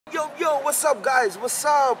Yo, what's up, guys? What's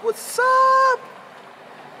up?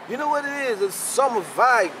 You know what it is? It's summer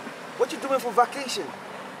vibe. What you doing for vacation?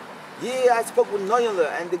 Yeah, I spoke with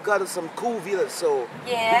Noyanlar and they got us some cool villas, so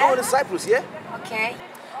yeah, we're going to Cyprus, yeah? Okay.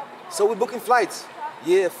 So we're booking flights.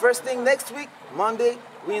 Yeah, first thing next week, Monday,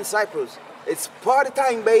 we in Cyprus. It's party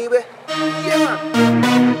time, baby. Yeah, man.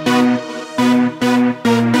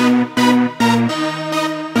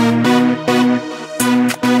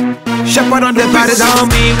 Shepherd on the party's on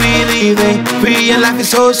me, we leaving. Free and life is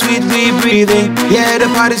so sweet, we breathing. Yeah,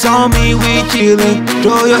 the party's on me, we chilling.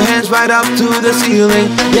 Throw your hands right up to the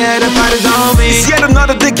ceiling. Yeah, the party's on me. It's yet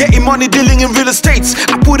another day getting money, dealing in real estates.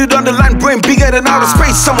 I put it on the line, brain bigger than outer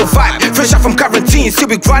space. Summer vibe, fresh out from quarantine. Still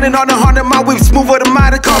be grinding on 100 mile whips, move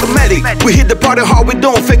automatic, automatic. We hit the party hard, we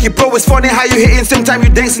don't fake it, bro. It's funny how you hitting, same time you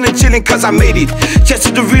dancing and chilling, cause I made it. Chest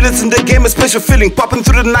to the realest in the game, a special feeling. Popping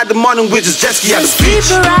through the night, the morning, we just jet ski at the beach.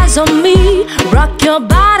 Keep your eyes on me, rock your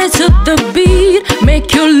body to the beat,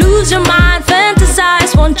 make you lose your mind,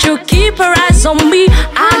 fantasize. Won't you keep your eyes on me?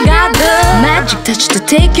 I got the magic touch to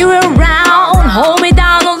take you around. Hold me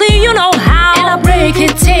down, only you know how. And I'll break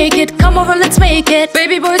it, take it, come over, let's make it.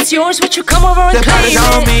 Baby boy, it's yours, would you come over and the claim it? The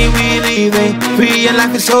party's on me, we leaving. Free and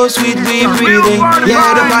life is so sweet, we breathing.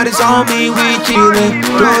 Yeah, the party's on me, we chilling.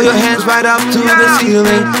 Throw your hands right up to the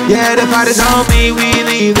ceiling. Yeah, the party's on me, we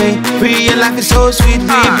leaving. Free and life is so sweet,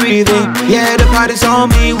 we breathing. Yeah, the party's on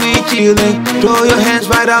me, we chilling. Throw your hands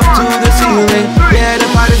right up to the ceiling. Yeah, the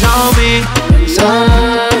party's on me. It's on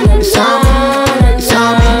me.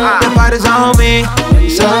 The party's on me.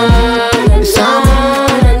 It's on me.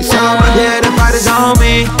 Yeah, the party's on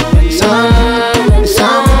me. It's on me.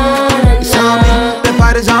 The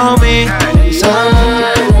party's on me. It's on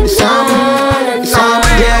me.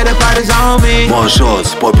 Yeah, the party's on me. More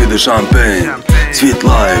shots, popili champagne. Sweet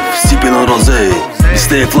life, sipping on rosé.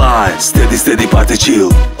 Stay fly, steady party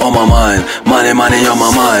chill. On my mind, money on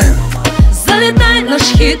my mind. Залетай наш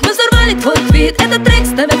хит, мы взорвали твой твит. Этот трек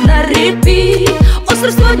ставят на репит.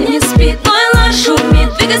 Остров сегодня не спит, Noyanlar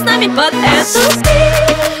шумит. Двигай с нами под этот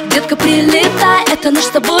бит. Детка, прилетай, это наш с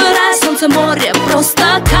тобой рай. Солнце, море,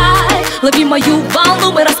 просто кайф. Лови мою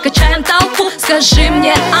волну, мы раскачаем толпу. Скажи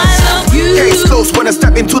мне I love you. Yeah, it's close when I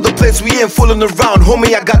step into the place, we ain't fooling around.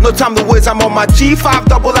 Homie, I got no time to waste, I'm on my G5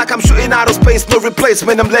 double like I'm shooting out of space. No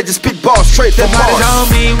replacement, I'm legend, spit balls straight the from party's Mars. on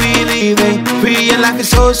me, we leaving. Free and life is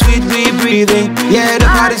so sweet, we breathing. Yeah, the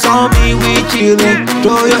party's on me, we chilling.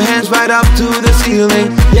 Throw your hands right up to the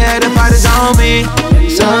ceiling. Yeah, the party's on me.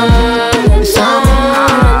 It's on me.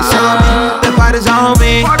 The party's on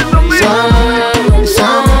me. It's on me.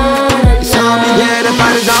 Yeah, the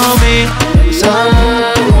party's on me. It's on me.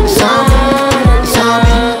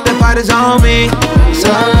 The party's on me. It's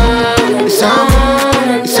on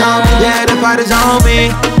me. Yeah, the party's on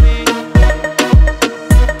me.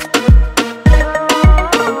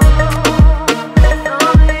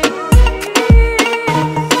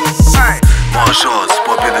 More shots,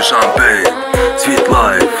 popili champagne. Sweet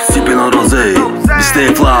life, sipping on rosé.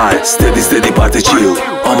 Stay fly, steady party chill.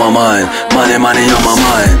 On my mind, money on my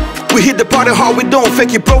mind. We hit the party hard, we don't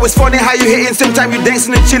fake it, bro. It's funny how you hitting, same time you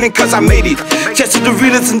dancing and chilling, cause I made it. Chest to the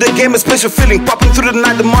realest in the game, a special feeling. Popping through the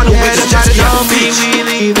night, the morning, yeah, we just jet ski at on the beach. We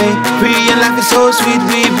leaving. Free and life is so sweet,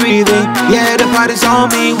 we breathing. Yeah, the party's on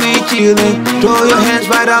me, we chilling. Throw your hands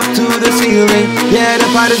right up to the ceiling. Yeah, the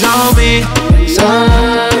party's on me. It's on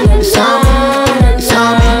me.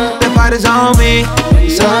 The party's on me.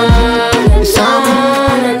 It's on me.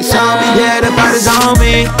 Yeah, the party's on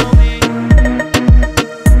me.